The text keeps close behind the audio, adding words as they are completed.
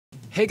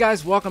Hey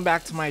guys, welcome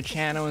back to my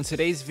channel, and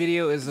today's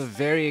video is a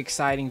very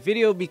exciting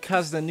video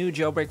because the new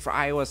jailbreak for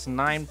iOS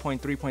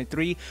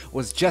 9.3.3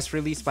 was just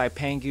released by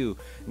Pangu.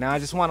 Now I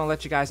just want to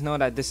let you guys know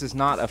that this is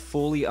not a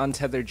fully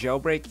untethered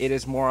jailbreak, it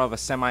is more of a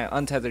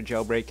semi-untethered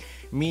jailbreak,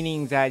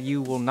 meaning that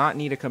you will not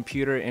need a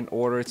computer in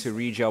order to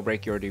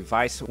re-jailbreak your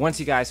device once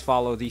you guys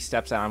follow these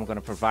steps that I'm going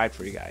to provide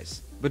for you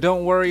guys. But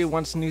don't worry,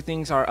 once new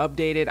things are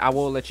updated, I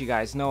will let you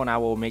guys know and I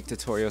will make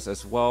tutorials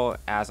as well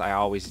as I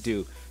always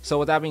do. So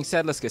with that being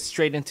said, let's get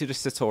straight into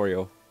this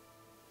tutorial.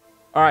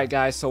 Alright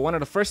guys, so one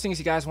of the first things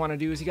you guys want to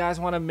do is you guys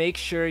want to make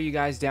sure you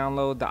guys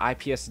download the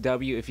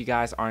IPSW if you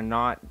guys are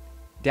not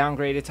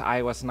downgraded to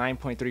iOS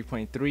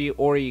 9.3.3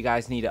 or you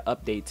guys need an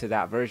update to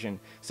that version.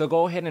 So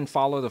go ahead and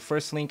follow the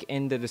first link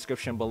in the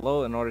description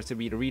below in order to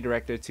be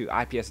redirected to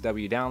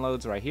IPSW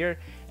downloads right here,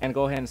 and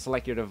go ahead and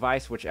select your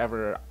device,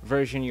 whichever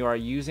version you are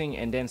using,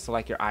 and then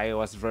select your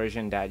iOS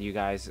version that you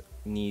guys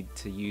need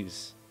to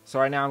use. So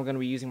right now I'm going to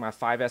be using my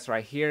 5S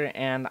right here,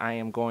 and I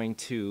am going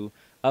to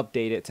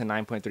update it to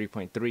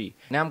 9.3.3.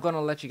 Now I'm going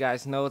to let you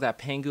guys know that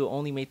Pangu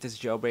only made this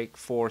jailbreak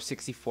for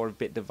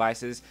 64-bit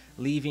devices,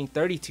 leaving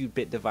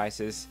 32-bit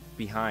devices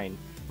behind.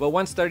 But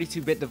once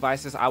 32-bit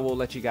devices, I will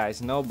let you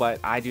guys know, but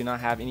I do not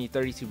have any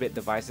 32-bit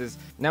devices.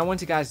 Now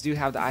once you guys do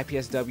have the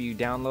IPSW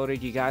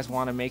downloaded, you guys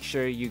want to make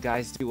sure you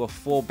guys do a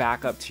full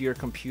backup to your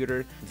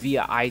computer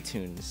via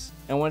iTunes.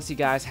 And once you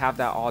guys have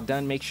that all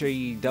done, make sure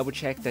you double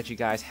check that you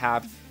guys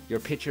have your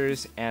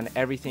pictures and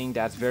everything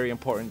that's very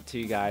important to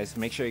you guys.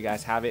 Make sure you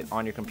guys have it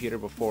on your computer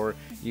before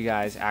you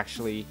guys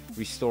actually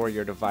restore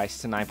your device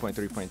to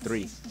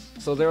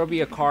 9.3.3. So there will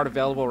be a card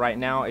available right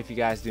now if you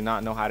guys do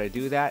not know how to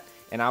do that,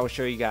 and I will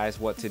show you guys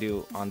what to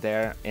do on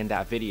there in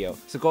that video.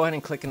 So go ahead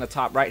and click in the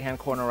top right hand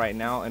corner right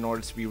now in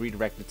order to be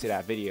redirected to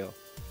that video.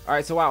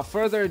 Alright, so without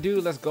further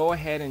ado, let's go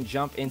ahead and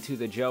jump into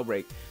the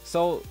jailbreak.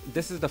 So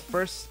this is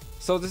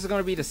going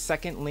to be the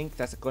second link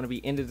that's going to be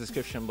in the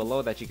description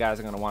below that you guys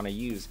are going to want to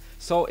use.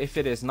 So if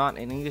it is not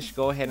in English,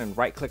 go ahead and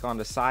right click on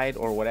the side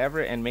or whatever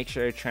and make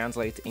sure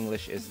translate to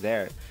English is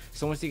there.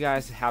 So once you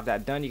guys have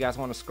that done, you guys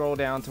want to scroll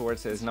down to where it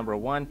says number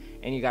 1,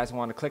 and you guys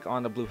want to click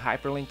on the blue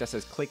hyperlink that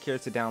says click here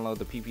to download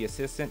the PP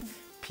Assistant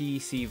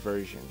PC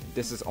version.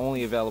 This is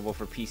only available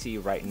for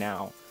PC right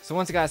now. So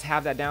once you guys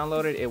have that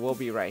downloaded, it will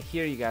be right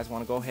here. You guys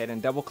want to go ahead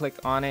and double click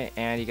on it,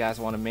 and you guys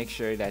want to make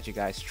sure that you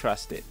guys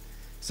trust it.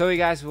 So you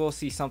guys will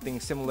see something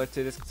similar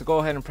to this. So go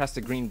ahead and press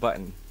the green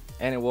button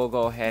and it will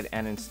go ahead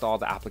and install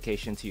the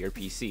application to your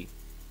PC.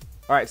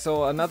 Alright,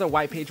 so another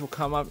white page will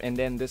come up and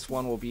then this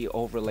one will be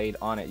overlaid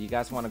on it. You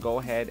guys want to go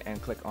ahead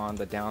and click on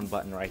the down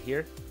button right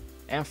here.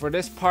 And for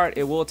this part,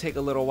 it will take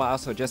a little while,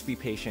 so just be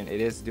patient. It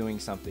is doing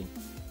something.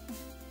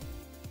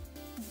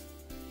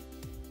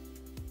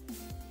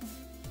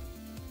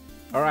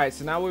 Alright,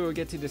 so now we will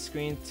get to the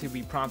screen to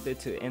be prompted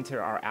to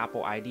enter our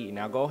Apple ID.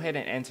 Now go ahead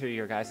and enter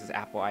your guys'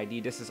 Apple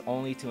ID. This is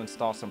only to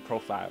install some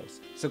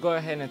profiles. So go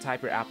ahead and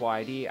type your Apple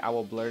ID. I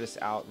will blur this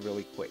out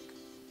really quick.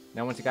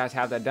 Now once you guys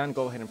have that done,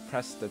 go ahead and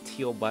press the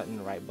teal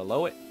button right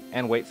below it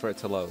and wait for it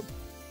to load.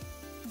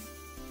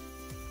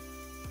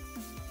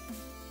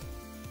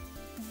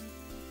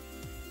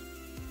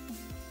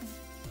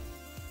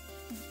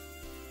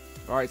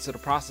 Alright, so the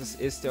process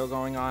is still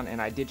going on,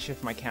 and I did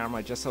shift my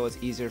camera just so it's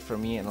easier for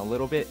me in a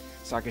little bit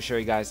so I can show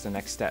you guys the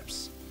next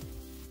steps.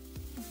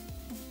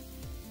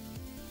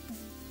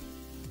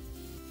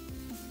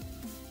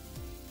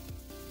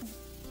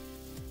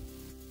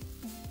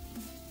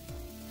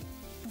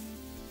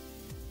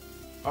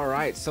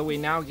 Alright, so we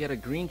now get a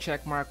green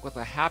check mark with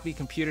a happy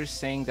computer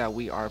saying that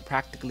we are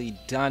practically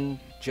done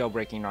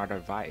jailbreaking our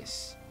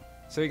device.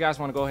 So you guys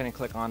want to go ahead and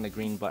click on the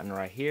green button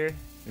right here.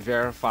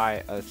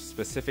 Verify a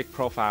specific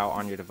profile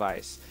on your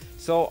device.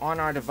 So on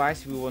our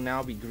device, we will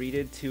now be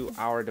greeted to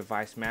our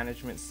device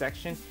management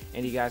section,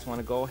 and you guys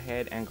want to go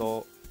ahead and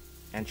go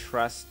and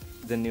trust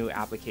the new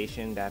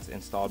application that's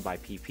installed by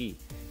PP.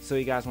 So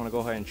you guys want to go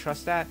ahead and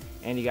trust that,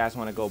 and you guys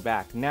want to go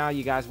back. Now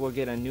you guys will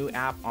get a new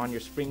app on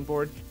your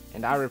springboard,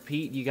 and I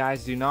repeat, you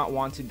guys do not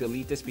want to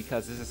delete this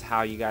because this is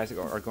how you guys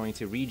are going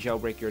to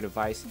re-jailbreak your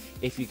device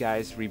if you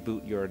guys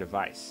reboot your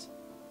device.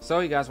 So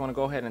you guys want to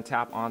go ahead and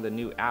tap on the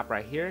new app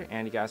right here,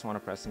 and you guys want to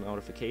press the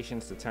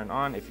notifications to turn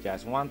on if you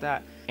guys want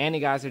that. And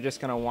you guys are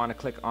just going to want to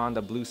click on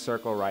the blue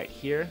circle right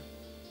here,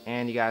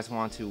 and you guys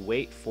want to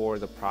wait for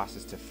the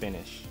process to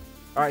finish.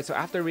 Alright, so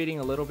after reading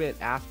a little bit,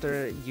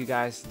 after you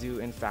guys do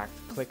in fact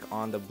click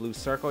on the blue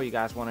circle, you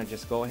guys want to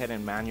just go ahead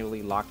and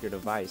manually lock your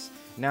device.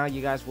 Now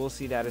you guys will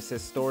see that it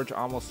says storage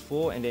almost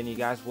full, and then you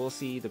guys will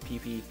see the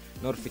PP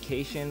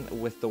notification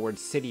with the word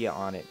Cydia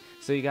on it.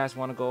 So you guys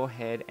want to go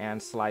ahead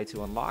and slide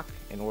to unlock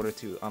in order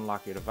to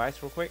unlock your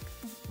device real quick.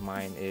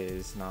 Mine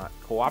is not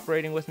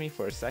cooperating with me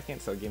for a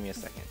second, so give me a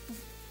second.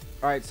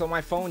 Alright, so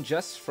my phone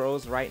just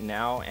froze right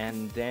now,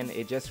 and then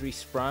it just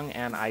resprung,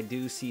 and I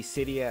do see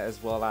Cydia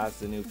as well as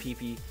the new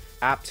PP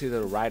app to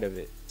the right of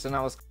it. So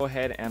now let's go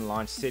ahead and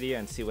launch Cydia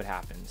and see what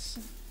happens.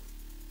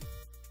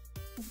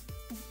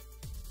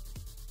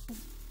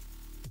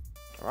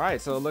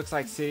 Alright, so it looks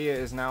like Cydia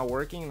is now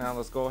working. Now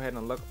let's go ahead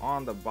and look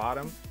on the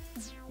bottom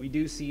we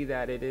do see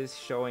that it is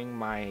showing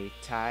my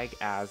tag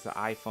as the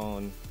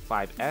iPhone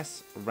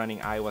 5S running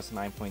iOS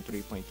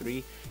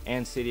 9.3.3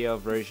 and Cydia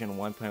version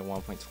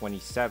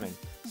 1.1.27.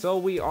 So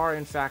we are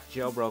in fact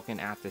jailbroken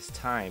at this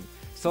time.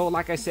 So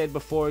like I said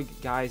before,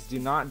 guys, do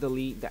not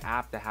delete the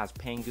app that has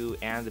Pangu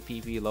and the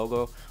PP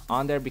logo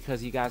on there,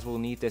 because you guys will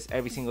need this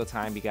every single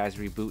time you guys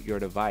reboot your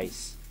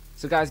device.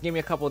 So guys, give me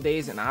a couple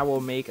days and I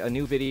will make a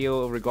new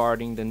video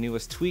regarding the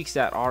newest tweaks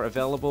that are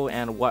available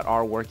and what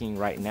are working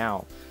right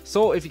now.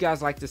 So if you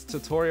guys like this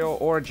tutorial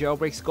or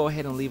jailbreaks, go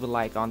ahead and leave a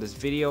like on this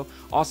video.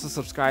 Also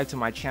subscribe to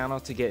my channel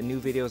to get new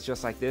videos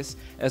just like this,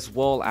 as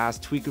well as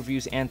tweak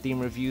reviews and theme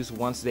reviews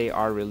once they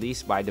are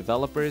released by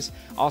developers.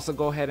 Also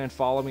go ahead and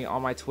follow me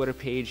on my Twitter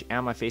page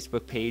and my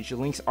Facebook page.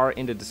 Links are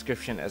in the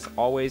description as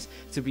always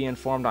to be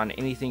informed on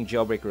anything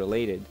jailbreak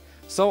related.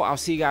 So I'll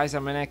see you guys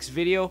on my next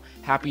video.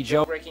 Happy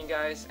jailbreaking,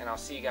 guys, and I'll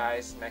see you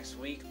guys next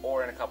week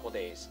or in a couple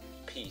days.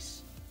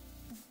 Peace.